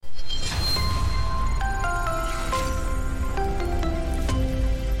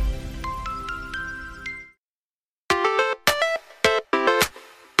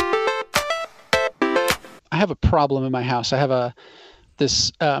have a problem in my house. I have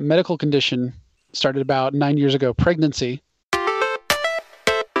this medical condition started about 9 years ago, pregnancy.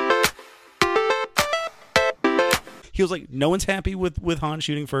 He was like, no one's happy with Han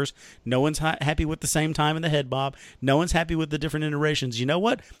shooting first. No one's happy with the same time in the head bob. No one's happy with the different iterations. You know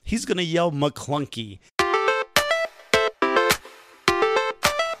what? He's going to yell McClunky.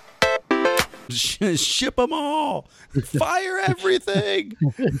 Ship them all. Fire everything.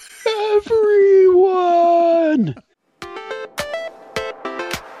 Everyone.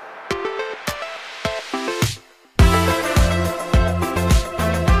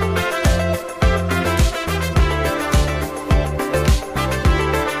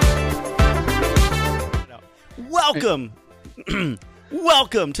 Welcome.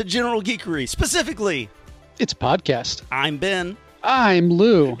 Welcome to General Geekery. Specifically, it's a podcast. I'm Ben. I'm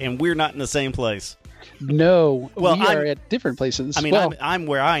Lou. And we're not in the same place. No. Well, we are at different places. I mean, well, I'm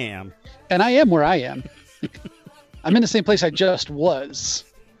where I am. And I am where I am. I'm in the same place I just was.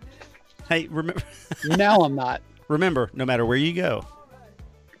 Hey, remember. Now I'm not. Remember, no matter where you go.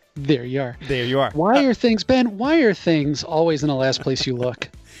 There you are. There you are. Why are things, Ben, why are things always in the last place you look?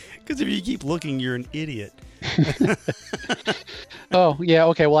 Because if you keep looking, you're an idiot. Oh, yeah.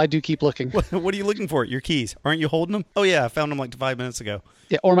 Okay. Well, I do keep looking. What are you looking for? Your keys. Aren't you holding them? Oh, yeah. I found them like 5 minutes ago.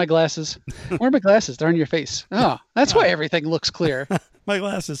 Yeah. Or my glasses. Where are my glasses? They're on your face. Oh, that's why everything looks clear. My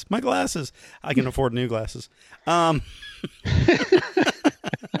glasses. My glasses. I can afford new glasses. Sorry.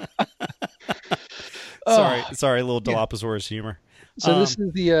 Sorry. A little Dilophosaurus humor. So this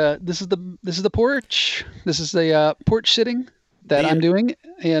is the porch. This is the porch sitting that I'm doing,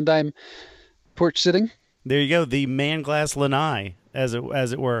 and I'm porch sitting. There you go, the man glass lanai, as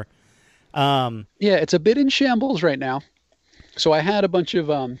it were. Yeah, it's a bit in shambles right now. So I had a bunch of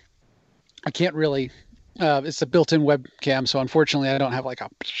I can't really. It's a built-in webcam, so unfortunately I don't have like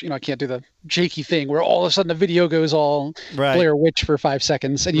I can't do the shaky thing where all of a sudden the video goes all Blair Witch for 5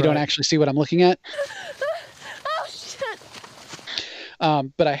 seconds and you don't actually see what I'm looking at. Oh shit!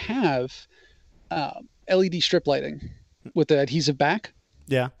 But I have LED strip lighting with the adhesive back.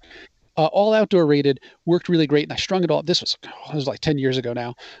 Yeah. All outdoor rated, worked really great, and I strung it all. This was like 10 years ago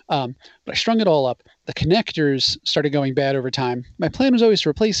now, but I strung it all up. The connectors started going bad over time. My plan was always to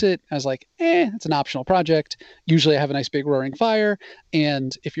replace it. I was like, it's an optional project. Usually I have a nice big roaring fire,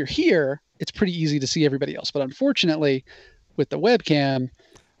 and if you're here, it's pretty easy to see everybody else. But unfortunately, with the webcam,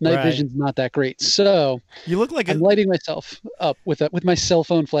 night vision's not that great. So you look like I'm lighting myself up with my cell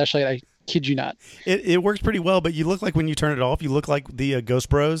phone flashlight. I kid you not. It works pretty well, but you look like when you turn it off, you look like the Ghost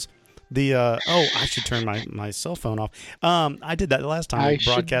Bros. I should turn my cell phone off. I did that the last time. I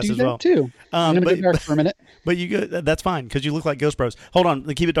broadcast should do as well that too. I'm going to go dark for a minute. But that's fine because you look like Ghost Bros. Hold on,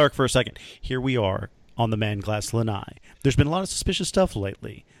 keep it dark for a second. Here we are on the Man Glass Lanai. There's been a lot of suspicious stuff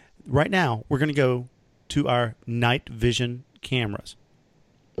lately. Right now, we're going to go to our night vision cameras.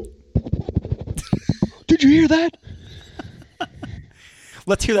 Did you hear that?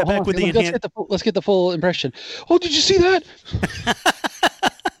 Let's hear that back with the enhanced. Let's get the full impression. Oh, did you see that?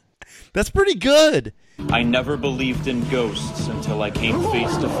 That's pretty good. I never believed in ghosts until I came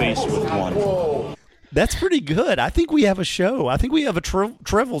face to face with one. That's pretty good. I think we have a show. I think we have a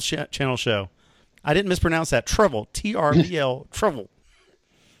Travel Channel show. I didn't mispronounce that. Travel. TRBL. Travel.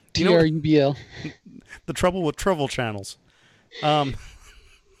 TRUBL. The trouble with travel channels. Dumb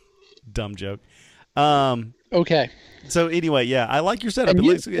joke. Okay. So anyway, yeah, I like your setup. It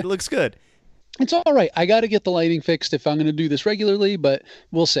looks good. It's all right. I got to get the lighting fixed if I'm going to do this regularly, but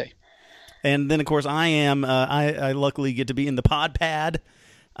we'll see. And then, of course, I am. I luckily get to be in the pod pad.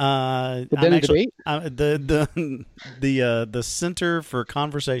 The debate? The Center for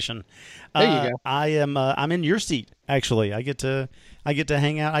Conversation. There you go. I am. I'm in your seat. Actually, I get to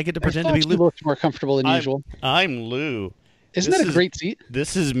hang out. I get to pretend to be Lou. You look more comfortable than usual. I'm Lou. Isn't that a great seat?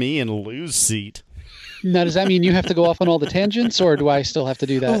 This is me in Lou's seat. Now, does that mean you have to go off on all the tangents, or do I still have to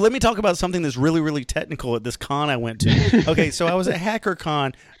do that? Oh, let me talk about something that's really, really technical at this con I went to. Okay, so I was at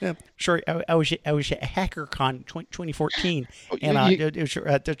HackerCon. Sorry, I was at HackerCon 2014, and I got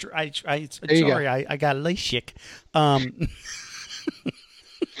LASIK.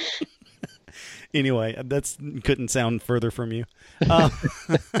 Anyway, that couldn't sound further from you. I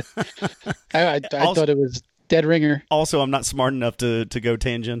thought it was dead ringer. Also, I'm not smart enough to go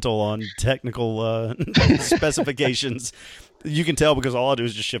tangential on technical specifications. You can tell because all I do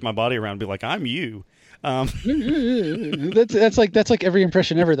is just shift my body around and be like, I'm you. That's like every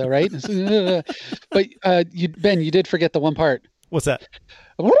impression ever, though, right? But Ben, you did forget the one part. What's that?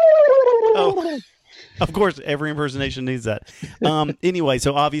 Oh, of course, every impersonation needs that. Anyway,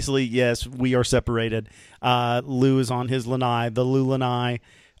 so obviously, yes, we are separated. Lou is on his lanai, the Lou Lanai.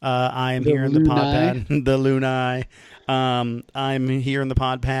 I am The here in the Lou pod Lanai. pad, the Lou Lanai. I'm here in the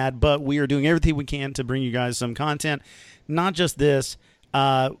pod pad, but we are doing everything we can to bring you guys some content. Not just this,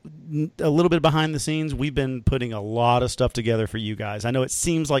 a little bit behind the scenes. We've been putting a lot of stuff together for you guys. I know it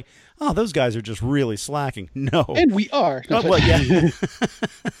seems like, oh, those guys are just really slacking. No. And we are. Oh, well, yeah.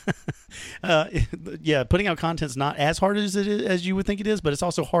 Yeah, putting out content's not as hard as it is, as you would think it is, but it's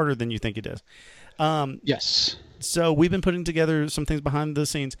also harder than you think it is. Yes. So we've been putting together some things behind the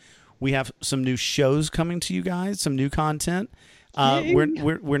scenes. We have some new shows coming to you guys, some new content.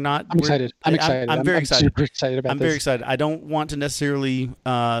 We're not. I'm excited. I'm excited. I'm very excited. Super excited about I'm this. very excited. I don't want to necessarily.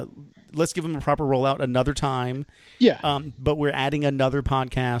 Let's give them a proper rollout another time. Yeah. But we're adding another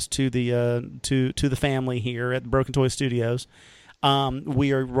podcast to the to the family here at the Broken Toy Studios.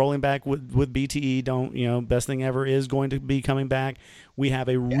 We are rolling back with BTE. Best thing ever is going to be coming back. We have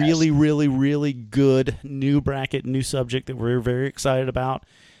a really, really, really good new bracket, new subject that we're very excited about.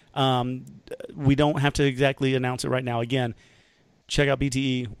 We don't have to exactly announce it right now. Again, check out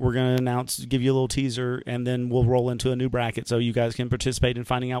BTE. We're going to give you a little teaser, and then we'll roll into a new bracket so you guys can participate in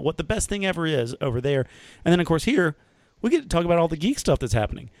finding out what the best thing ever is over there. And then, of course, here, we get to talk about all the geek stuff that's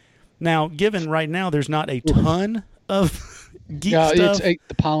happening. Now, given right now there's not a ton of geek stuff.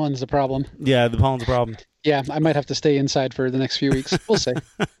 The pollen's the problem. Yeah, the pollen's the problem. Yeah, I might have to stay inside for the next few weeks. We'll see.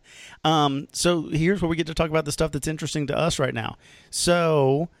 So here's where we get to talk about the stuff that's interesting to us right now.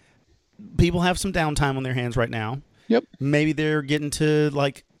 So people have some downtime on their hands right now. Yep. Maybe they're getting to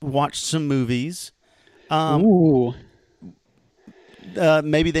watch some movies. Ooh.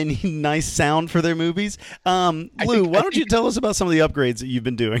 Maybe they need nice sound for their movies. Lou, why don't you tell us about some of the upgrades that you've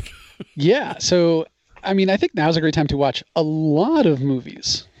been doing? Yeah. So, I think now's a great time to watch a lot of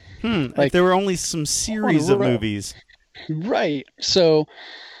movies. If there were only some series of movies. Right. So,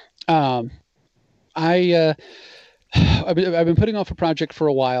 I've been putting off a project for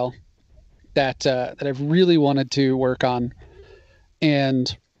a while that I've really wanted to work on,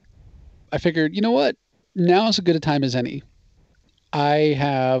 and I figured, you know what? Now is as good a time as any. I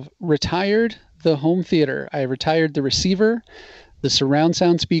have retired the home theater. I retired the receiver, the surround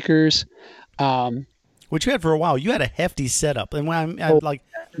sound speakers. Which you had for a while. You had a hefty setup, and when for a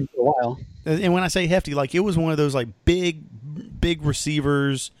while. And when I say hefty, it was one of those big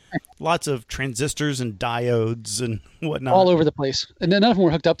receivers, lots of transistors and diodes and whatnot, all over the place, and none of them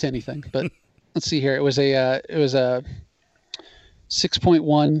were hooked up to anything. But let's see here. It was a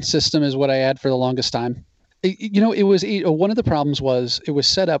 6.1 system is what I had for the longest time. It was one of the problems was it was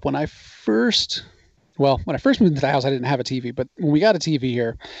set up when I first moved into the house. I didn't have a TV, but when we got a TV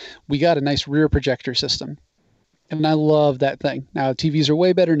here, we got a nice rear projector system. And I love that thing. Now, TVs are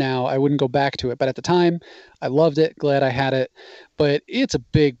way better now. I wouldn't go back to it. But at the time, I loved it. Glad I had it. But it's a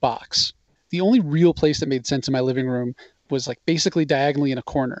big box. The only real place that made sense in my living room was basically diagonally in a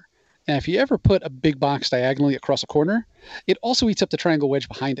corner. And if you ever put a big box diagonally across a corner, it also eats up the triangle wedge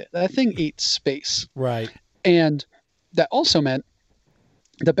behind it. That thing ate space. Right. And that also meant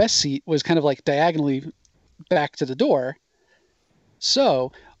the best seat was kind of diagonally back to the door.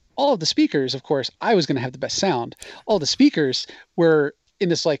 So all of the speakers, of course, I was going to have the best sound. All the speakers were in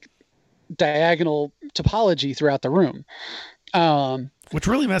this diagonal topology throughout the room. Which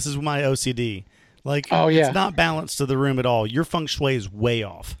really messes with my OCD. It's not balanced to the room at all. Your feng shui is way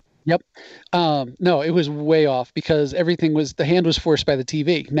off. Yep. No, it was way off because the hand was forced by the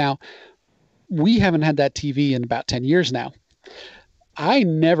TV. Now, we haven't had that TV in about 10 years now. I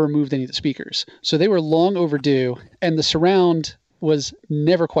never moved any of the speakers. So they were long overdue, and the surround was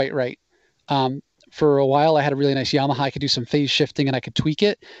never quite right. For a while, I had a really nice Yamaha. I could do some phase shifting and I could tweak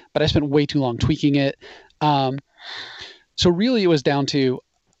it, but I spent way too long tweaking it. So really it was down to,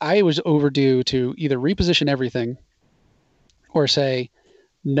 I was overdue to either reposition everything or say,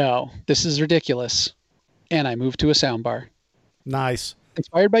 no, this is ridiculous. And I moved to a soundbar. Nice.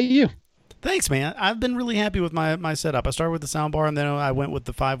 Inspired by you. Thanks, man. I've been really happy with my setup. I started with the soundbar, and then I went with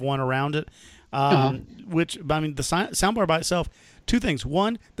the 5.1 around it. Which, the soundbar by itself, two things.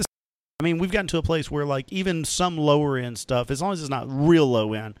 One, we've gotten to a place where even some lower end stuff, as long as it's not real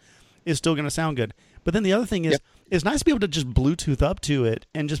low end, is still going to sound good. But then the other thing is, it's nice to be able to just Bluetooth up to it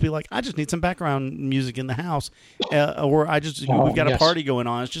and just be I just need some background music in the house, or we've got a party going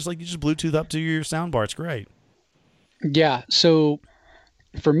on. It's just you just Bluetooth up to your soundbar. It's great. Yeah. So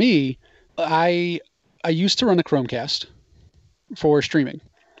for me, I used to run a Chromecast for streaming.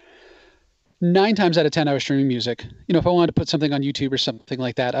 9 times out of 10, I was streaming music. If I wanted to put something on YouTube or something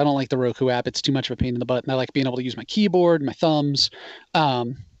like that, I don't like the Roku app. It's too much of a pain in the butt. And I like being able to use my keyboard, my thumbs,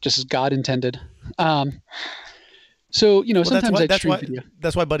 just as God intended. So, sometimes I'd stream video.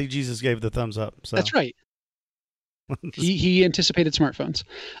 That's why Buddy Jesus gave the thumbs up. So. That's right. He anticipated smartphones.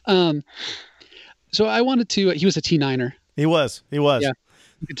 So I wanted to. He was a T9er. He was. Yeah,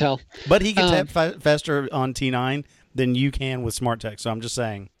 you could tell. But he can tap faster on T9 than you can with smart tech. So I'm just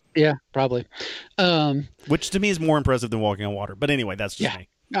saying. Yeah, probably. Which to me is more impressive than walking on water. But anyway, that's just me.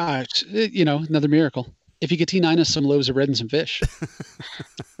 Another miracle. If you get T9 us some loaves of bread and some fish.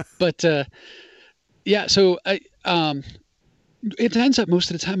 But yeah, so it ends up most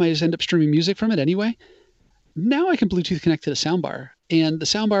of the time I just end up streaming music from it anyway. Now I can Bluetooth connect to the soundbar, and the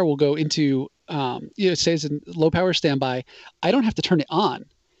soundbar will go into it says in low power standby. I don't have to turn it on.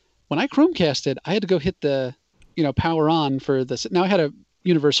 When I Chromecasted, I had to go hit the power on for this. Now I had a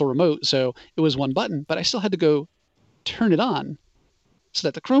universal remote, so it was one button, but I still had to go turn it on so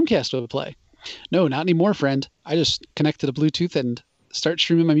that the Chromecast would play. No, not anymore, friend. I just connect to the Bluetooth and start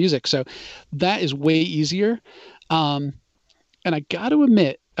streaming my music. So that is way easier. And I got to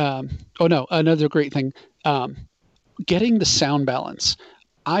admit, another great thing, getting the sound balance.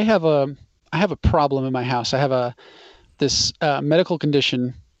 I have a problem in my house. I have this medical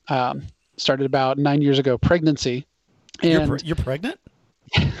condition, started about 9 years ago, pregnancy. And you're pregnant?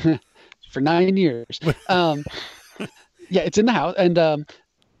 For 9 years. Yeah, it's in the house. And,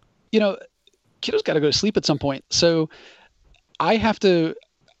 kiddo's got to go to sleep at some point. So I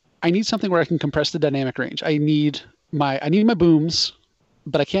need something where I can compress the dynamic range. I need my booms,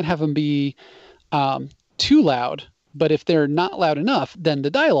 but I can't have them be too loud. But if they're not loud enough, then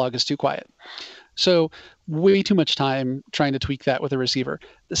the dialogue is too quiet. So way too much time trying to tweak that with a receiver.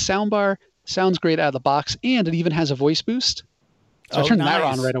 The soundbar sounds great out of the box, and it even has a voice boost. So I turned that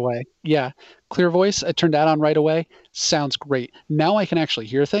on right away. Yeah. Clear voice. I turned that on right away. Sounds great. Now I can actually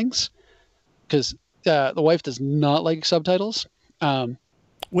hear things because the wife does not like subtitles.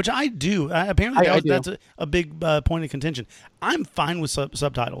 Which I do. Apparently that's a big point of contention. I'm fine with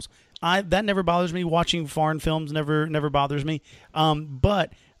subtitles. That never bothers me. Watching foreign films never bothers me.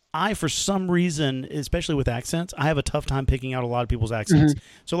 But I, for some reason, especially with accents, I have a tough time picking out a lot of people's accents. Mm-hmm.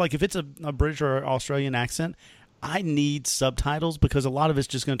 So like if it's a British or Australian accent, I need subtitles because a lot of it's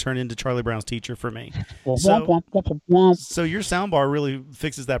just going to turn into Charlie Brown's Teacher for me. So your soundbar really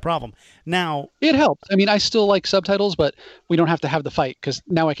fixes that problem. Now it helps. I mean, I still like subtitles, but we don't have to have the fight because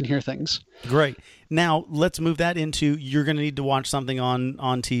now I can hear things. Great. Now let's move that into you're going to need to watch something on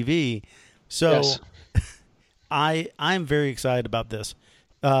TV. So yes. I'm very excited about this.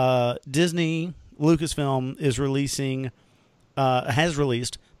 Disney Lucasfilm has released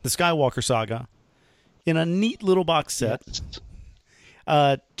the Skywalker saga in a neat little box set.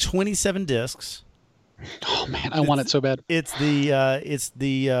 Yes. 27 discs. Oh man, I want it so bad. It's the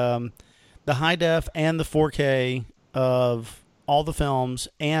high def and the 4K of all the films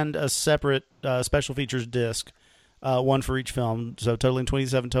and a separate special features disc, one for each film. So totaling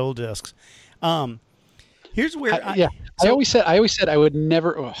 27 total discs. Here's where I always said I would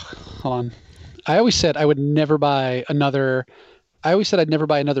never. Oh, hold on. I always said I would never buy another. I always said I'd never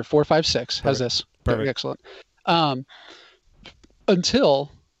buy another 456. How's this? Perfect. Excellent.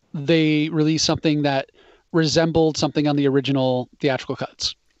 Until they released something that resembled something on the original theatrical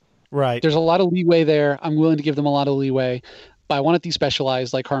cuts. Right. There's a lot of leeway there. I'm willing to give them a lot of leeway, but I want it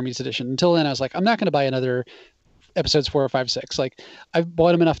despecialized like Harmony's edition. Until then, I was like, I'm not going to buy another episodes 4 or 5, 6. Like I've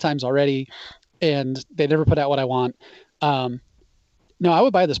bought them enough times already, and they never put out what I want. No, I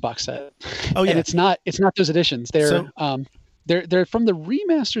would buy this box set. Oh yeah. And it's not those editions. They're from the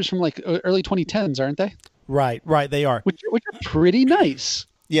remasters from like early 2010s, aren't they? Right. They are. Which are pretty nice.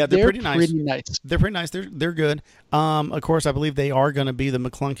 Yeah, they're pretty nice. They're pretty nice. They're good. Of course, I believe they are going to be the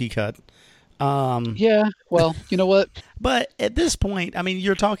McClunky cut. Yeah. Well, you know what? But at this point, I mean,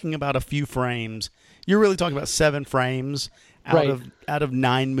 you're talking about a few frames. You're really talking about 7 frames out of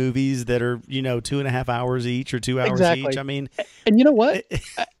 9 movies that are 2.5 hours each or 2 hours each. I mean, and you know what?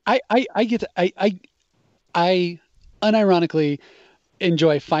 I unironically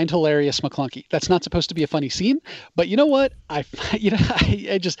find hilarious McClunky. That's not supposed to be a funny scene, but you know what? I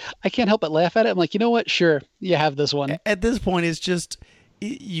can't help but laugh at it. I'm like, you know what? Sure, you have this one. At this point, it's just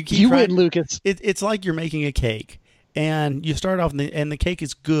you win, Lucas. It's like you're making a cake, and you start off and the cake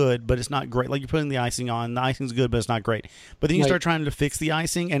is good, but it's not great. Like you're putting the icing on. The icing's good, but it's not great. But then you start trying to fix the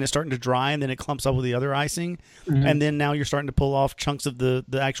icing, and it's starting to dry, and then it clumps up with the other icing, and then now you're starting to pull off chunks of the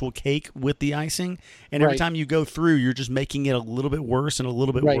actual cake with the icing, and every time you go through, you're just making it a little bit worse and a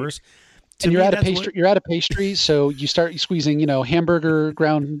little bit worse. And you're out of pastry, so you start squeezing,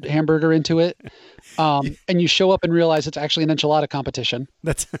 ground hamburger into it, and you show up and realize it's actually an enchilada competition.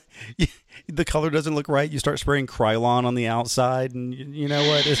 That's the color doesn't look right. You start spraying Krylon on the outside, and you know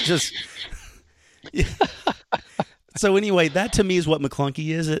what? It's just So anyway, that to me is what McClunky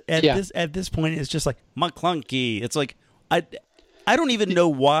is. Yeah. At this point, it's just like McClunky. It's like I don't even know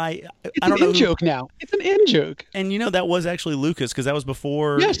why. It's I don't an know in joke now. It's an in joke. And that was actually Lucas, because that was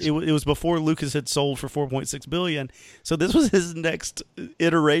before. Yes. It was before Lucas had sold for $4.6 billion. So this was his next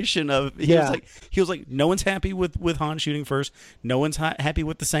iteration of. He was like, no one's happy with Han shooting first. No one's happy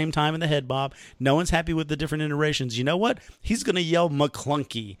with the same time in the head bob. No one's happy with the different iterations. You know what? He's gonna yell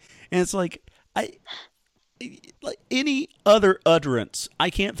McClunky, and it's like like any other utterance, I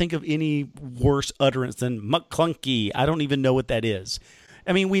can't think of any worse utterance than McClunky. I don't even know what that is.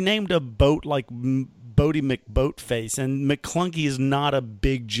 I mean, we named a boat like Bodie McBoatface, and McClunky is not a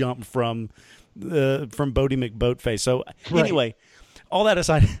big jump from Bodie McBoatface. So anyway, all that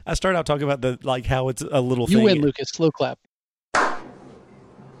aside, I start out talking about how it's a little thing. You win, Lucas. Slow clap.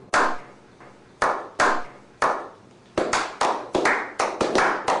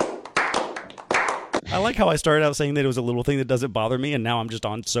 I like how I started out saying that it was a little thing that doesn't bother me, and now I'm just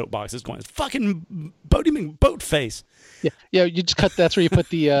on soapboxes going, it's fucking Bodie McBoatface. Yeah. You just cut. That's where you put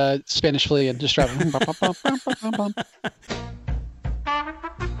the Spanish flea and just drive.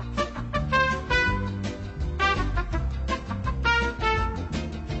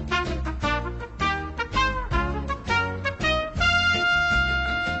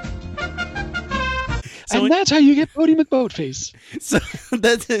 And that's how you get Bodie McBoatface. So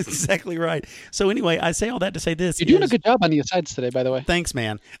that's exactly right. So anyway, I say all that to say this. You're doing a good job on the asides today, by the way. Thanks,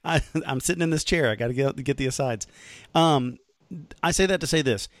 man. I'm sitting in this chair. I got to get the asides. I say that to say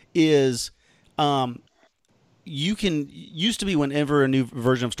this is, used to be whenever a new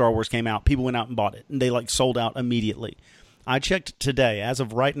version of Star Wars came out, people went out and bought it, and they sold out immediately. I checked today, as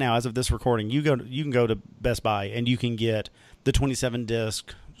of right now, as of this recording, you can go to Best Buy and you can get the 27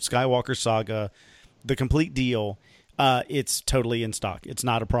 disc Skywalker Saga, the complete deal. It's totally in stock. It's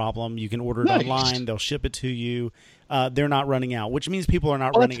not a problem. You can order it online. They'll ship it to you. They're not running out, which means people are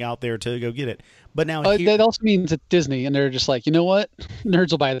not running out there to go get it. But now that also means it's Disney, and they're just like, you know what?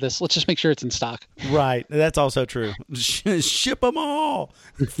 Nerds will buy this. Let's just make sure it's in stock. Right. That's also true. Ship them all.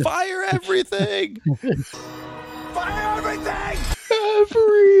 Fire everything. Fire everything.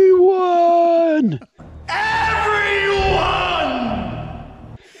 Everyone.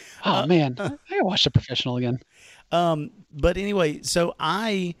 Oh, man. I gotta watch The Professional again. But anyway, so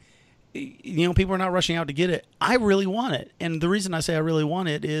people are not rushing out to get it. I really want it. And the reason I say I really want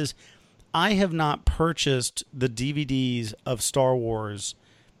it is I have not purchased the DVDs of Star Wars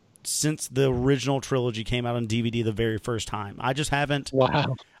since the original trilogy came out on DVD the very first time. I just haven't.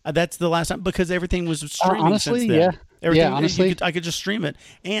 Wow. That's the last time, because everything was streaming honestly, since then. Yeah. Honestly. I could just stream it.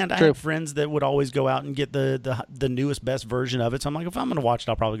 And I True. had friends that would always go out and get the newest, best version of it. So I'm like, if I'm going to watch it,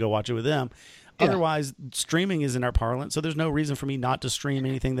 I'll probably go watch it with them. Yeah. Otherwise, streaming is in our parlance, so there's no reason for me not to stream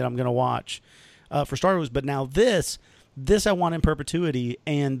anything that I'm going to watch for Star Wars. But now this I want in perpetuity,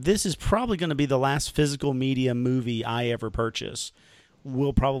 and this is probably going to be the last physical media movie I ever purchase.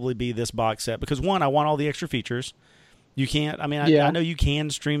 Will probably be this box set, because one, I want all the extra features. You can't. I mean, I know you can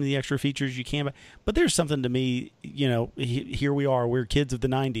stream the extra features. You can, but there's something to me. Here we are. We're kids of the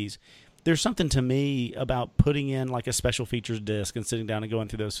 '90s. There's something to me about putting in like a special features disc and sitting down and going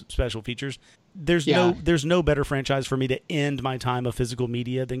through those special features. There's no better franchise for me to end my time of physical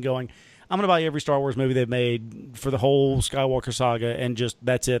media than going, I'm going to buy every Star Wars movie they've made for the whole Skywalker saga, and just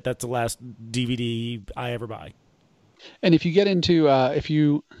that's it. That's the last DVD I ever buy. And if you get into if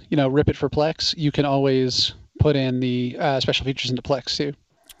you rip it for Plex, you can always put in the special features into Plex too.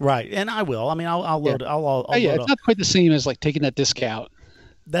 Right, and I will. I mean, I'll load. I'll load it's not quite the same as like taking that disc out.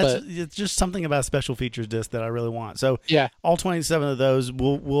 It's just something about special features disc that I really want. So yeah, all 27 of those,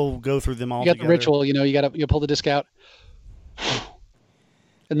 we'll go through them all. You got together. the ritual, you pull the disc out,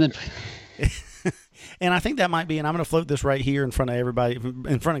 and then. And I think that might be, and I'm going to float this right here in front of everybody,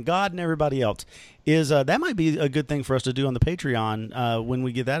 in front of God and everybody else, is that might be a good thing for us to do on the Patreon when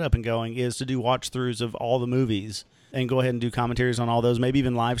we get that up and going, is to do watch-throughs of all the movies and go ahead and do commentaries on all those, maybe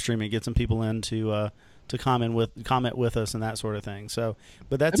even live stream it, get some people in to comment with us and that sort of thing. So,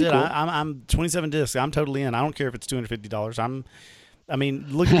 but that's it. Cool. I'm 27 discs. I'm totally in. I don't care if it's $250. I mean,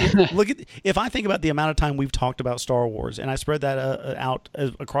 look at if I think about the amount of time we've talked about Star Wars, and I spread that out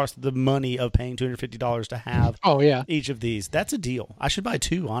across the money of paying $250 to have each of these, that's a deal. I should buy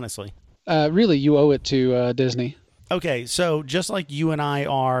two, honestly. Really, you owe it to Disney. Okay, so just like you and I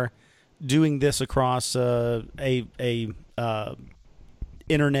are doing this across a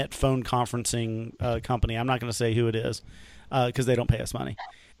internet phone conferencing company, I'm not going to say who it is because they don't pay us money,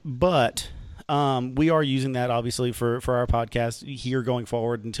 but. We are using that obviously for our podcast here going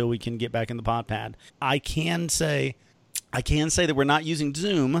forward until we can get back in the pod pad. I can say that we're not using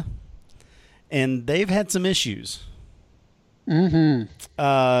Zoom, and they've had some issues. Mm-hmm.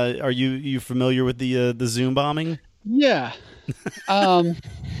 Are you familiar with the Zoom bombing? Yeah.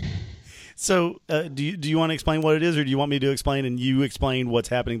 So, do you want to explain what it is, or do you want me to explain and you explain what's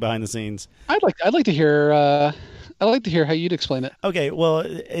happening behind the scenes? I'd like to hear. I'd like to hear how you'd explain it. Okay, well,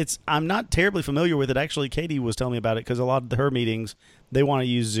 I'm not terribly familiar with it. Actually, Katie was telling me about it because a lot of her meetings they want to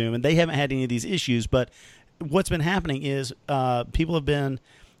use Zoom, and they haven't had any of these issues. But what's been happening is people have been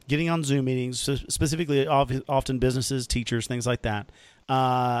getting on Zoom meetings, specifically often businesses, teachers, things like that,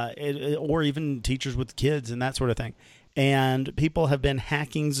 or even teachers with kids and that sort of thing. And people have been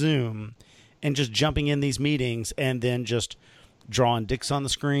hacking Zoom and just jumping in these meetings and then just drawing dicks on the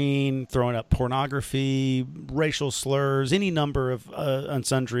screen, throwing up pornography, racial slurs, any number of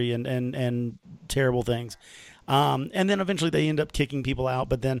unsundry and terrible things. And then eventually they end up kicking people out.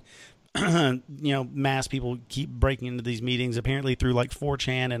 But then, mass people keep breaking into these meetings, apparently through like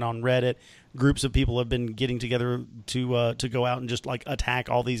 4chan and on Reddit. Groups of people have been getting together to go out and just like attack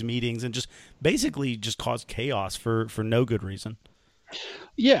all these meetings and just basically just cause chaos for no good reason.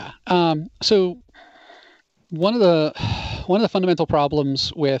 Yeah. So one of the fundamental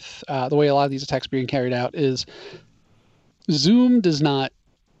problems with the way a lot of these attacks are being carried out is Zoom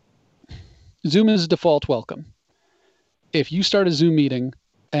is default welcome. If you start a Zoom meeting,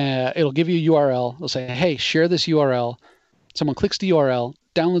 it'll give you a URL. It'll say, hey, share this URL. Someone clicks the URL,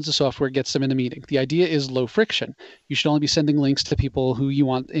 downloads the software, gets them in the meeting. The idea is low friction. You should only be sending links to people who you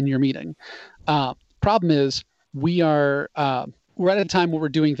want in your meeting. Problem is we're at a time where we're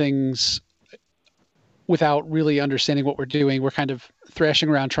doing things without really understanding what we're doing. We're kind of thrashing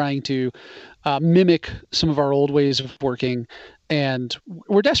around trying to mimic some of our old ways of working, and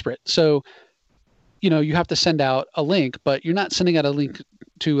we're desperate. So, you have to send out a link, but you're not sending out a link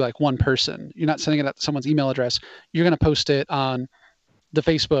to like one person. You're not sending it out to someone's email address. You're going to post it on the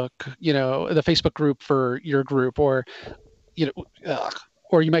Facebook, the Facebook group for your group, or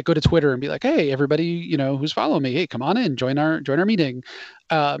or you might go to Twitter and be like, hey, everybody, who's following me, hey, come on in, join our meeting.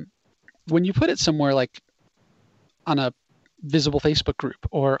 When you put it somewhere like on a visible Facebook group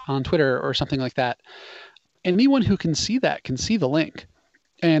or on Twitter or something like that, anyone who can see that can see the link.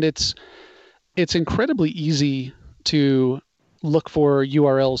 And it's incredibly easy to look for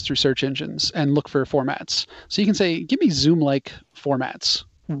URLs through search engines and look for formats. So you can say, give me Zoom-like formats.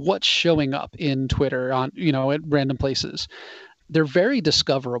 What's showing up in Twitter at random places? They're very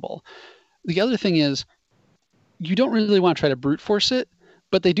discoverable. The other thing is you don't really want to try to brute force it,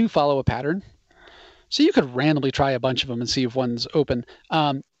 but they do follow a pattern. So you could randomly try a bunch of them and see if one's open.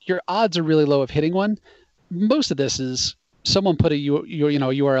 Your odds are really low of hitting one. Most of this is someone put a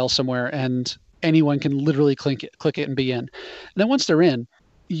URL somewhere and anyone can literally click it and be in. And then once they're in,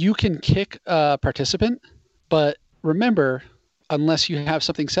 you can kick a participant, but remember, unless you have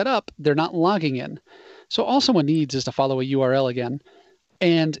something set up, they're not logging in. So all someone needs is to follow a URL again.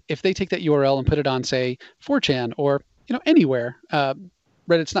 And if they take that URL and put it on, say, 4chan or anywhere,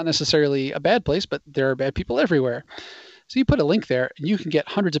 Reddit's not necessarily a bad place, but there are bad people everywhere. So you put a link there and you can get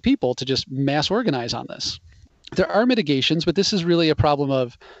hundreds of people to just mass organize on this. There are mitigations, but this is really a problem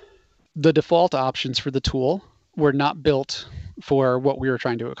of the default options for the tool were not built for what we were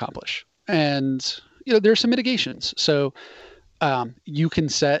trying to accomplish. And, there are some mitigations. So you can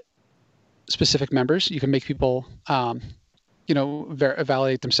set specific members. You can make people,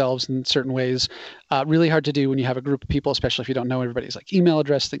 validate themselves in certain ways. Really hard to do when you have a group of people, especially if you don't know everybody's like email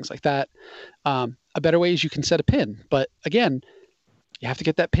address, things like that. A better way is you can set a pin. But again, you have to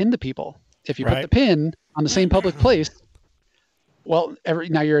get that pin to people. If you put the pin on the same public place, well,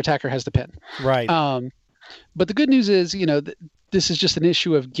 now your attacker has the pin. Right. But the good news is, this is just an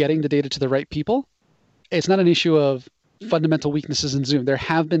issue of getting the data to the right people. It's not an issue of fundamental weaknesses in Zoom. There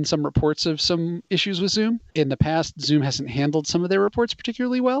have been some reports of some issues with Zoom. In the past, Zoom hasn't handled some of their reports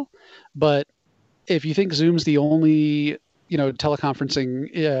particularly well. But if you think Zoom's the only,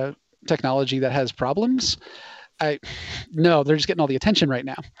 teleconferencing technology that has problems, no, they're just getting all the attention right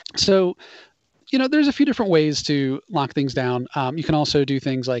now. So, there's a few different ways to lock things down. You can also do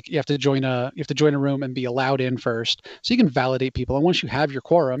things like you have to join a room and be allowed in first, so you can validate people. And once you have your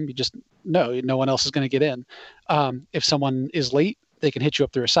quorum, you just know no one else is going to get in. If someone is late, they can hit you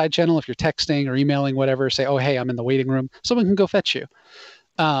up through a side channel. If you're texting or emailing, whatever, say, oh, hey, I'm in the waiting room. Someone can go fetch you.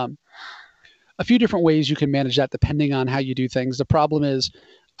 A few different ways you can manage that depending on how you do things. The problem is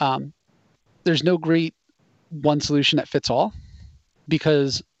there's no great one solution that fits all,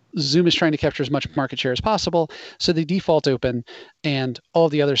 because Zoom is trying to capture as much market share as possible. So they default open, and all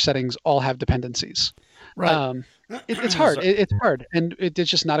the other settings all have dependencies. Right. It's hard. It's hard. And it's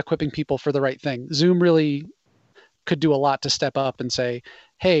just not equipping people for the right thing. Zoom really could do a lot to step up and say,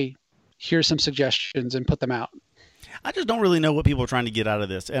 hey, here's some suggestions and put them out. I just don't really know what people are trying to get out of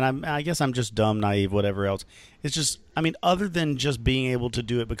this, and I guess I'm just dumb, naive, whatever else. It's just, I mean, other than just being able to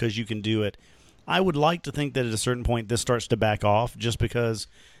do it because you can do it, I would like to think that at a certain point this starts to back off, just because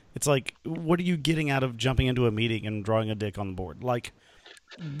it's like, what are you getting out of jumping into a meeting and drawing a dick on the board? Like,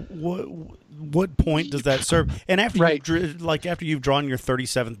 what point does that serve? And after after you've drawn your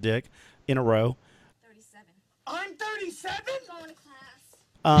 37th dick in a row, 37. I'm 37. Going to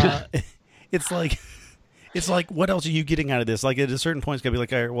class. it's like, what else are you getting out of this? Like, at a certain point, it's gonna be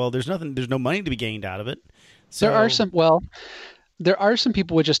like, all right, well, there's no money to be gained out of it. So, there are some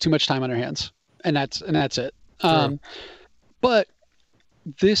people with just too much time on their hands, and that's it. But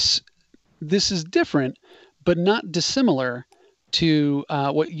this is different, but not dissimilar to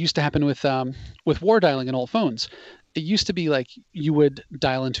what used to happen with war dialing in old phones. It used to be like you would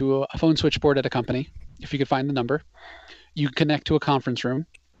dial into a phone switchboard at a company if you could find the number. You connect to a conference room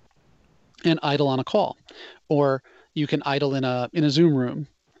and idle on a call, or you can idle in a Zoom room,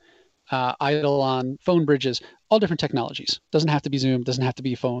 idle on phone bridges, all different technologies. Doesn't have to be Zoom, doesn't have to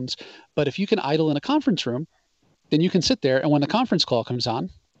be phones. But if you can idle in a conference room, then you can sit there, and when the conference call comes on,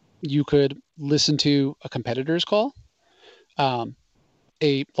 you could listen to a competitor's call,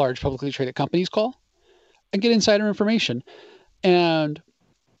 a large publicly traded company's call, and get insider information. And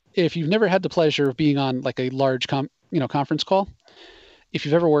if you've never had the pleasure of being on like a large conference call, if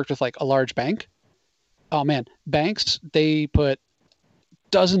you've ever worked with like a large bank, oh man, banks, they put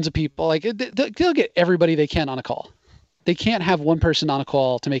dozens of people, like they'll get everybody they can on a call. They can't have one person on a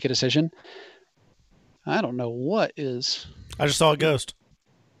call to make a decision. I don't know what is. I just saw a ghost.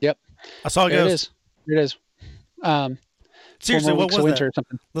 Yep. I saw a ghost. Here it is. Seriously, what was that? Or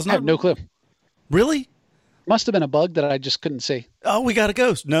something. I have no clue. Really? Must have been a bug that I just couldn't see. Oh, we got a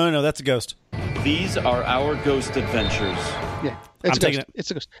ghost. No, that's a ghost. These are our ghost adventures. Yeah, it's a ghost.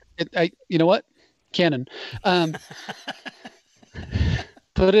 It's a ghost. You know what? Canon. Put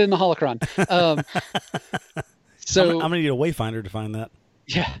it in the holocron. So I'm gonna need a wayfinder to find that.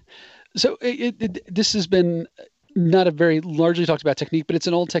 Yeah. So this has been not a very largely talked about technique, but it's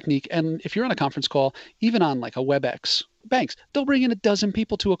an old technique. And if you're on a conference call, even on like a WebEx, banks, they'll bring in a dozen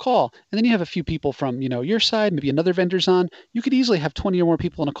people to a call. And then you have a few people from, your side, maybe another vendor's on. You could easily have 20 or more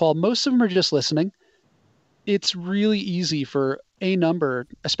people on a call. Most of them are just listening. It's really easy for a number,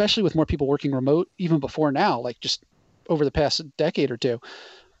 especially with more people working remote, even before now, like just over the past decade or two.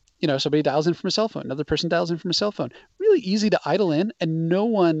 Somebody dials in from a cell phone, another person dials in from a cell phone. Really easy to idle in,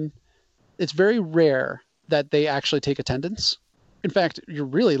 and it's very rare that they actually take attendance. In fact, you're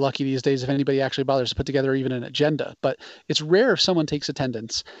really lucky these days if anybody actually bothers to put together even an agenda, but it's rare if someone takes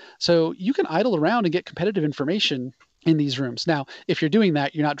attendance. So you can idle around and get competitive information in these rooms. Now, if you're doing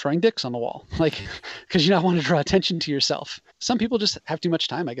that, you're not drawing dicks on the wall, because you don't want to draw attention to yourself. Some people just have too much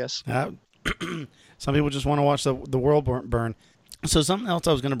time, I guess. Some people just want to watch the world burn. So something else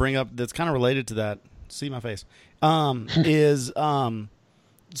I was going to bring up that's kind of related to that, see my face, is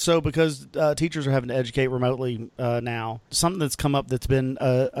so because teachers are having to educate remotely now, something that's come up that's been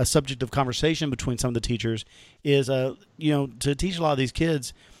a subject of conversation between some of the teachers is, to teach a lot of these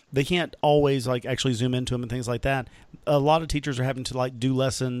kids, they can't always actually zoom into them and things like that. A lot of teachers are having to do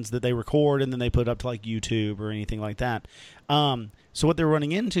lessons that they record and then they put up to YouTube or anything like that. So what they're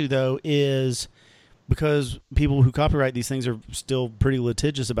running into though is, because people who copyright these things are still pretty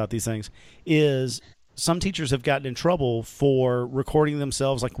litigious about these things, is some teachers have gotten in trouble for recording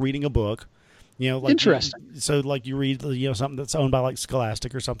themselves reading a book. Interesting. So you read something that's owned by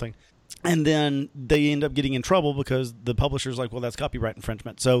Scholastic or something, and then they end up getting in trouble because the publisher's well, that's copyright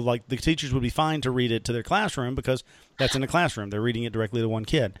infringement. So the teachers would be fine to read it to their classroom because that's in a classroom. They're reading it directly to one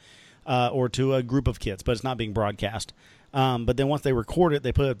kid or to a group of kids, but it's not being broadcast. But then once they record it,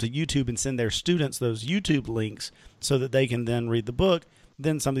 they put it up to YouTube and send their students those YouTube links so that they can then read the book.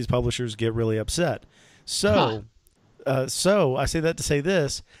 Then some of these publishers get really upset. So I say that to say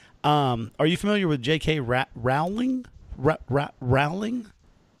this. Are you familiar with J.K. Rowling? Rowling?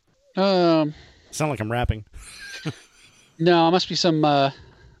 Sound like I'm rapping. No, it must be some low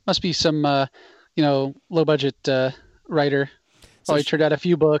budget writer. Probably turned out a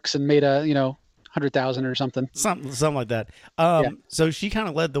few books and made 100,000 or something. Something like that. So she kind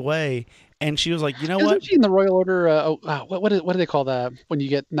of led the way, and she was like, what? Isn't she in the Royal Order? What do they call that when you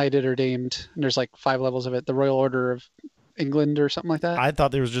get knighted or damed? And there's 5 levels of it. The Royal Order of England or something like that. I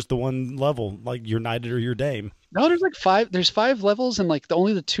thought there was just the one level, you're knighted or you're dame. No, there's 5. There's 5 levels, and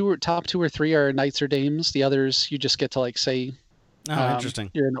only the top 2 or 3 are knights or dames. The others you just get to say. Oh, interesting.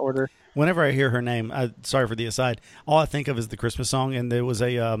 You're in order. Whenever I hear her name, sorry for the aside, all I think of is the Christmas song, and there was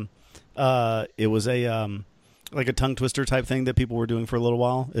a like a tongue twister type thing that people were doing for a little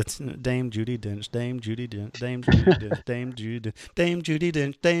while. It's Dame Judi Dench, Dame Judi Dench, Dame Judi Dench, Dame Judi, Dame Judi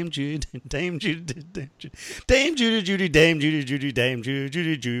Dench, Dame Judi, Dame Judi Dench, Dame Judi Judy, Dame Judi Judy, Dame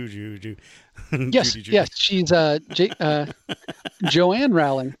Judi Judy. Yes, yes, she's Joanne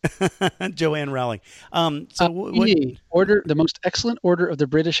Rowling. Joanne Rowling. Order, the most excellent order of the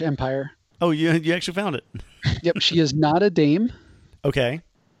British Empire. Oh, you actually found it. Yep, she is not a dame. Okay.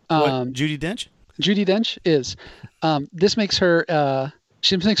 What, Judi Dench? Judi Dench is. This makes her.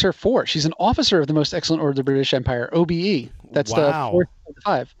 She makes her 4. She's an officer of the most excellent order of the British Empire, OBE. That's the 4th of the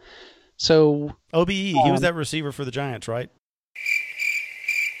 5. So OBE. He was that receiver for the Giants, right?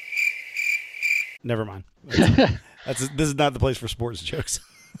 Never mind. This is not the place for sports jokes.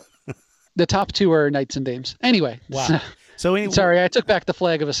 The top 2 are knights and dames. Anyway. Wow. So anyway, sorry, I took back the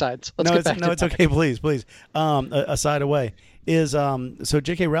flag of asides. Let's get back to it's okay. Please. Aside away is so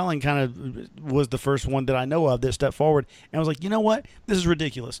J.K. Rowling kind of was the first one that I know of that stepped forward and was like, you know what? This is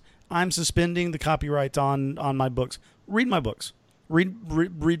ridiculous. I'm suspending the copyrights on my books. Read my books.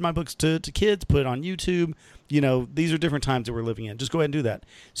 Read my books to kids. Put it on YouTube. You know, these are different times that we're living in. Just go ahead and do that.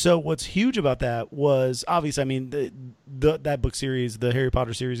 So what's huge about that was obviously, I mean, that book series, the Harry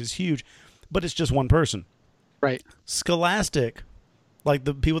Potter series, is huge, but it's just one person. Right. Scholastic, like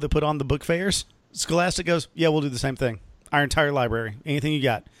the people that put on the book fairs, Scholastic goes, yeah, we'll do the same thing. Our entire library, anything you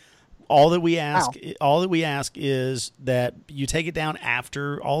got. All that we ask is that you take it down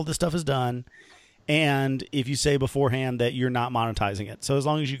after all the stuff is done, and if you say beforehand that you're not monetizing it. So as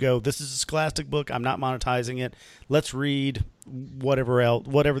long as you go, this is a Scholastic book, I'm not monetizing it. Let's read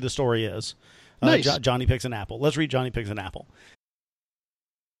whatever the story is. Nice. Johnny Picks an Apple. Let's read Johnny Picks an Apple.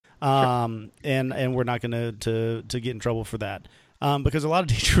 Sure. And we're not going to get in trouble for that. Because a lot of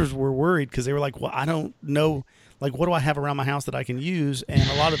teachers were worried because they were like, well, I don't know, like, what do I have around my house that I can use? And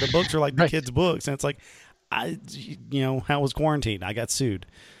a lot of the books are like the kids' books. And it's like, how was quarantine? I got sued.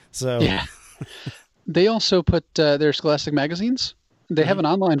 So yeah. They also put their Scholastic magazines. They have an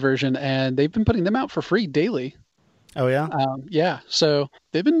online version, and they've been putting them out for free daily. Oh, yeah? Yeah. So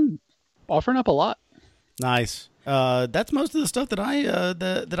they've been offering up a lot. Nice. That's most of the stuff that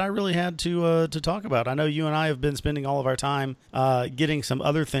I really had to talk about. I know you and I have been spending all of our time getting some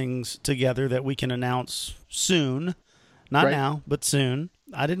other things together that we can announce soon. Not now, but soon.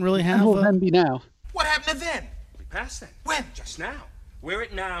 I didn't really have... When will then be now? What happened to then? We passed then. When? Just now. We're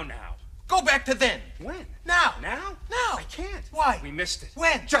at now. Go back to then. When? Now. Now? Now. I can't. Why? We missed it.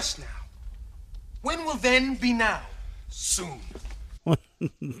 When? Just now. When will then be now? Soon.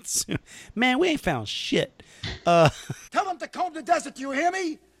 Man, we ain't found shit. Tell them to comb the desert, do you hear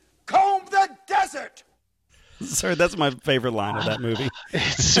me? Comb the desert! Sorry, that's my favorite line of that movie.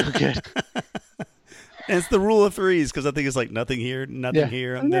 It's so good. And it's the rule of threes, because I think it's like nothing here, nothing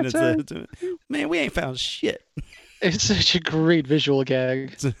here, and then it's man, we ain't found shit. It's such a great visual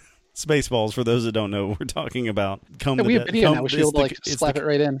gag. Spaceballs, for those that don't know what we're talking about. We have video now. We should be able to slap it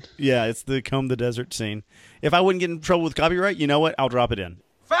right in. Yeah, it's the comb the desert scene. If I wouldn't get in trouble with copyright, you know what? I'll drop it in.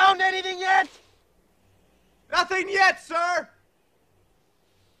 Found anything yet? Nothing yet, sir.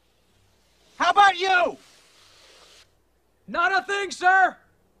 How about you? Not a thing, sir.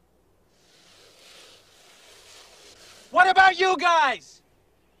 What about you guys?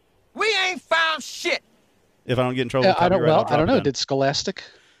 We ain't found shit. If I don't get in trouble with copyright, I don't know. Did Scholastic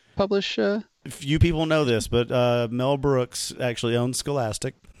publish? Few people know this, but Mel Brooks actually owns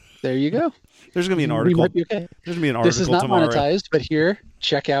Scholastic. There you go. There's going to be an article. We might be okay. There's going to be an article This is not tomorrow. monetized, but here,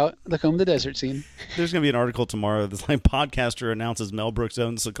 check out the Comb the Desert scene. There's going to be an article tomorrow that's like, podcaster announces Mel Brooks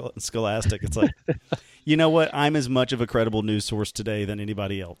owns Scholastic. It's like, you know what? I'm as much of a credible news source today than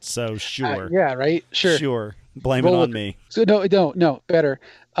anybody else. So sure. Yeah, right? Sure. Blame it on me. So no, better.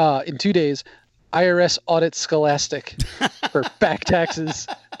 In 2 days, IRS audits Scholastic for back taxes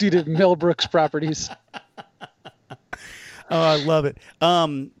due to Mel Brooks properties. Oh, I love it.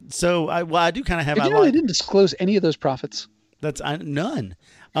 So I do kind of have. They didn't disclose any of those profits. That's none.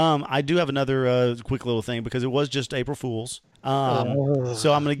 I do have another quick little thing because it was just April Fool's. So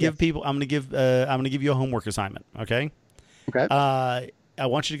I'm going to give people. I'm going to give you a homework assignment. Okay. Okay. I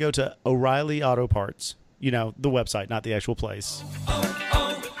want you to go to O'Reilly Auto Parts. You know, the website, not the actual place.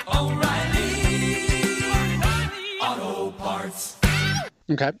 O'Reilly Auto Parts.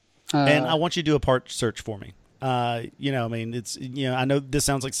 Okay. And I want you to do a part search for me. I mean, it's, I know this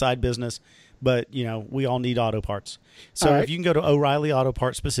sounds like side business, but, we all need auto parts. So if you can go to O'Reilly Auto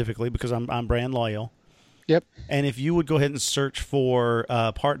Parts specifically, because I'm brand loyal. Yep. And if you would go ahead and search for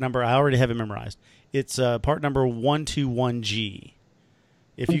part number, I already have it memorized. It's part number 121G.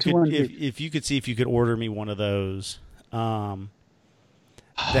 If you could see if you could order me one of those, that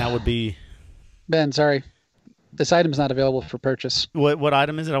would be. Ben, sorry. This item is not available for purchase. What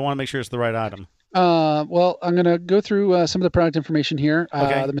item is it? I want to make sure it's the right item. Well, I'm going to go through some of the product information here.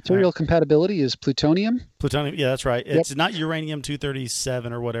 Okay. The material compatibility is plutonium. Plutonium, yeah, that's right. Yep. It's not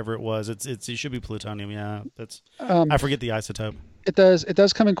uranium-237 or whatever it was. It should be plutonium. Yeah, that's. I forget the isotope. It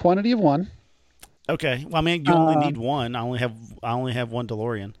does come in quantity of 1. Okay. Well, I mean, you only need 1. I only have 1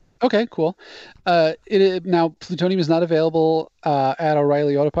 DeLorean. Okay, cool. Now plutonium is not available at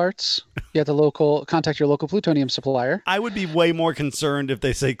O'Reilly Auto Parts. You have to contact your local plutonium supplier. I would be way more concerned if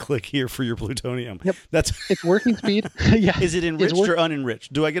they say click here for your plutonium. Yep. That's its working speed. Yeah. Is it enriched or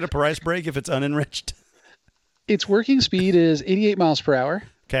unenriched? Do I get a price break if it's unenriched? Its working speed is 88 miles per hour.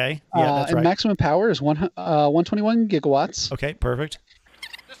 Okay. Yeah, that's right. And maximum power is 121 gigawatts. Okay, perfect.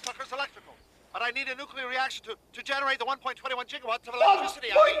 This sucker's electrical, but I need a nuclear reaction to generate the 1.21 gigawatts of electricity.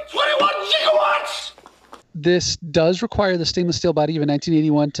 1.21 gigawatts! This does require the stainless steel body of a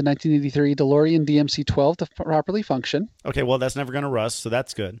 1981 to 1983 DeLorean DMC-12 to properly function. Okay, well, that's never going to rust, so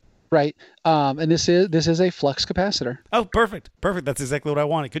that's good. Right. And this is a flux capacitor. Oh, perfect. Perfect. That's exactly what I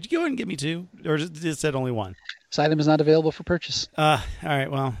wanted. Could you go ahead and get me 2? Or just it said only 1? This item is not available for purchase. All right,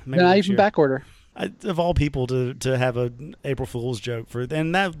 well, maybe not even back order. Of all people to have an April Fool's joke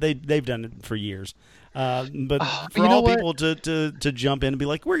and that they've done it for years. But for all people to jump in and be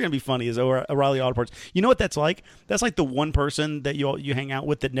like, we're going to be funny as O'Reilly Auto Parts. You know what that's like? That's like the one person that you hang out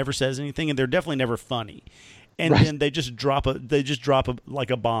with that never says anything, and they're definitely never funny. And then they just drop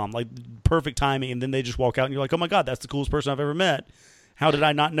like a bomb, like perfect timing, and then they just walk out, and you're like, oh my God, that's the coolest person I've ever met. How did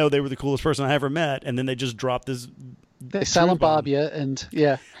I not know they were the coolest person I ever met? And then they just drop this. They silent Bob you, and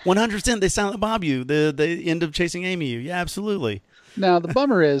yeah. 100%. They silent Bob you. They end up chasing Amy you. Yeah, absolutely. Now the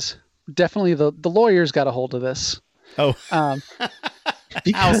bummer is definitely the lawyers got a hold of this. Oh.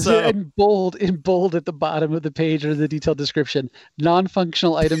 Because in bold at the bottom of the page or the detailed description,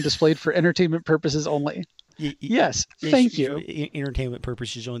 non-functional item displayed for entertainment purposes only. Yes, thank you. Entertainment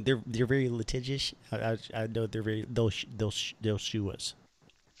purposes only. They're very litigious. I know they'll sue us.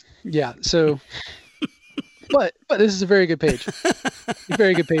 Yeah. So, but this is a very good page.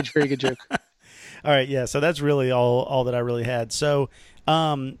 Very good page. Very good joke. All right. Yeah. So that's really all that I really had. So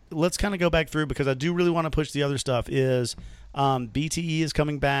let's kind of go back through because I do really want to push the other stuff. Is BTE is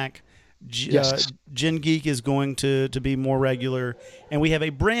coming back. Gen Geek is going to be more regular, and we have a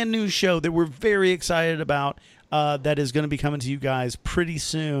brand new show that we're very excited about that is going to be coming to you guys pretty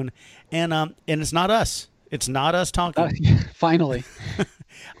soon, and it's not us. It's not us talking. Finally.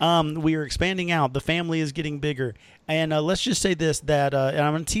 We are expanding out. The family is getting bigger, and let's just say this: and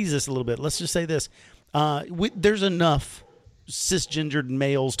I'm going to tease this a little bit. Let's just say this: there's enough cisgendered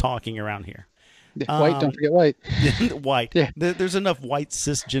males talking around here. White, don't forget white. White. Yeah. There's enough white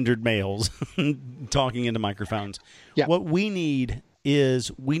cisgendered males talking into microphones. Yeah. What we need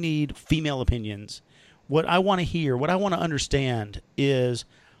is female opinions. What I want to hear, what I want to understand is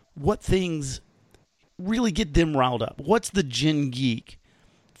what things really get them riled up. What's the Gen Geek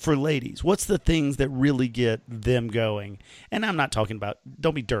for ladies? What's the things that really get them going? And I'm not talking about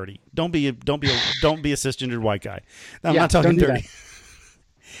don't be dirty. Don't be a cisgendered white guy. I'm not talking dirty.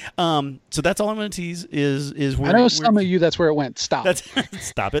 So that's all I'm going to tease is I know some of you that's where it went. Stop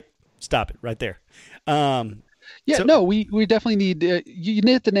it right there. We definitely need you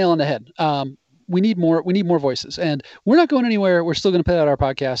hit the nail on the head. We need more voices, and we're not going anywhere. We're still going to put out our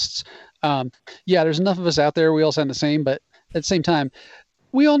podcasts. There's enough of us out there. We all sound the same, but at the same time,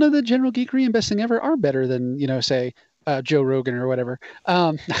 we all know that General Geekery and Best Thing Ever are better than say Joe Rogan or whatever.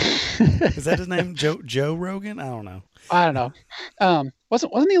 Is that his name? Joe Rogan? I don't know.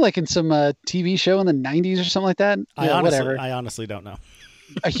 Wasn't he like in some TV show in the 90s or something like that? I honestly don't know.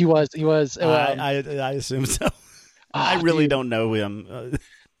 He was. I assume so. I really don't know him.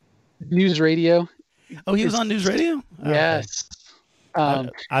 News Radio. Oh, he was on News Radio? Yes. Okay.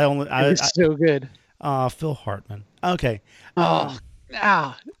 It's so good. Phil Hartman. Okay. I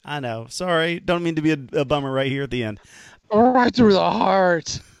know. Sorry. Don't mean to be a bummer right here at the end. Right through the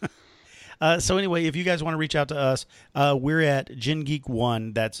heart. So anyway, if you guys want to reach out to us, we're at Gen Geek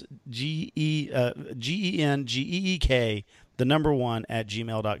 1. That's GENGEEK, the number 1 at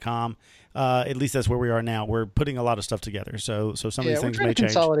gmail.com. At least that's where we are now. We're putting a lot of stuff together. So some of these things may change. We're trying to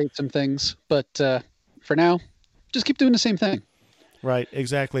consolidate some things, but for now, just keep doing the same thing. Right,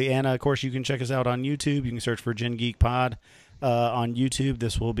 exactly. And of course, you can check us out on YouTube. You can search for Gen Geek Pod on YouTube.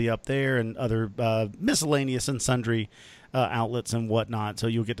 This will be up there and other miscellaneous and sundry outlets and whatnot. So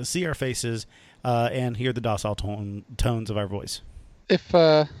you'll get to see our faces and hear the docile tones of our voice. If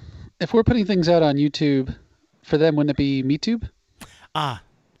we're putting things out on YouTube, for them, wouldn't it be MeTube?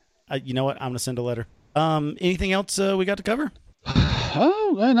 You know what? I'm going to send a letter. Anything else we got to cover?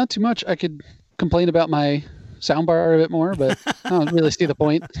 Not too much. I could complain about my soundbar a bit more, but I don't really see the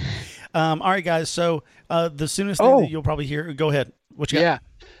point. All right, guys. So the soonest thing that you'll probably hear. Go ahead. What you got? Yeah.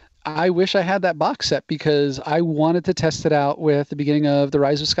 I wish I had that box set because I wanted to test it out with the beginning of The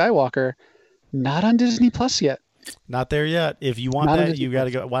Rise of Skywalker. Not on Disney Plus yet. Not there yet. If you want that, you got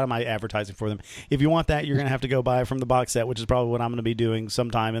to go. Why am I advertising for them? If you want that, you're going to have to go buy from the box set, which is probably what I'm going to be doing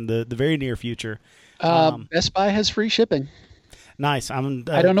sometime in the very near future. Best Buy has free shipping. Nice. I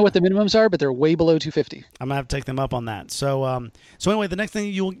don't know what the minimums are, but they're way below $250. I'm gonna have to take them up on that. So, anyway, the next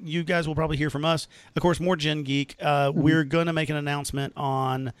thing you guys will probably hear from us, of course, more Gen Geek. We're gonna make an announcement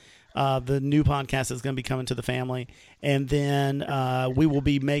on the new podcast that's gonna be coming to the family, and then we will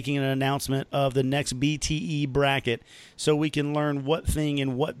be making an announcement of the next BTE bracket, so we can learn what thing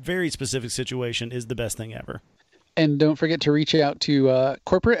in what very specific situation is the best thing ever. And don't forget to reach out to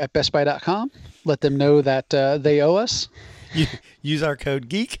corporate at bestbuy.com. Let them know that they owe us. Use our code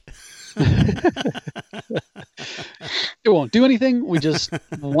GEEK. It won't do anything. We just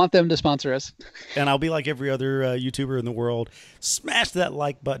want them to sponsor us. And I'll be like every other YouTuber in the world. Smash that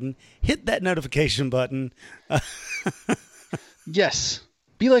like button. Hit that notification button. Yes.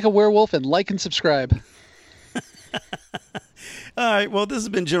 Be like a werewolf and like and subscribe. All right. Well, this has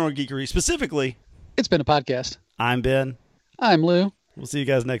been General Geekery. Specifically, it's been a podcast. I'm Ben. I'm Lou. We'll see you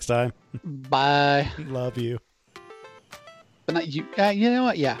guys next time. Bye. Love you. But not you. You know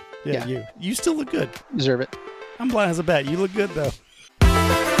what? Yeah. Yeah. You still look good. Deserve it. I'm blind as a bat. You look good, though.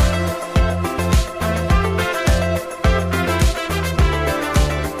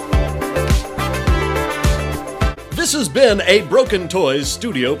 This has been a Broken Toys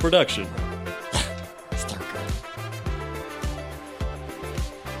studio production.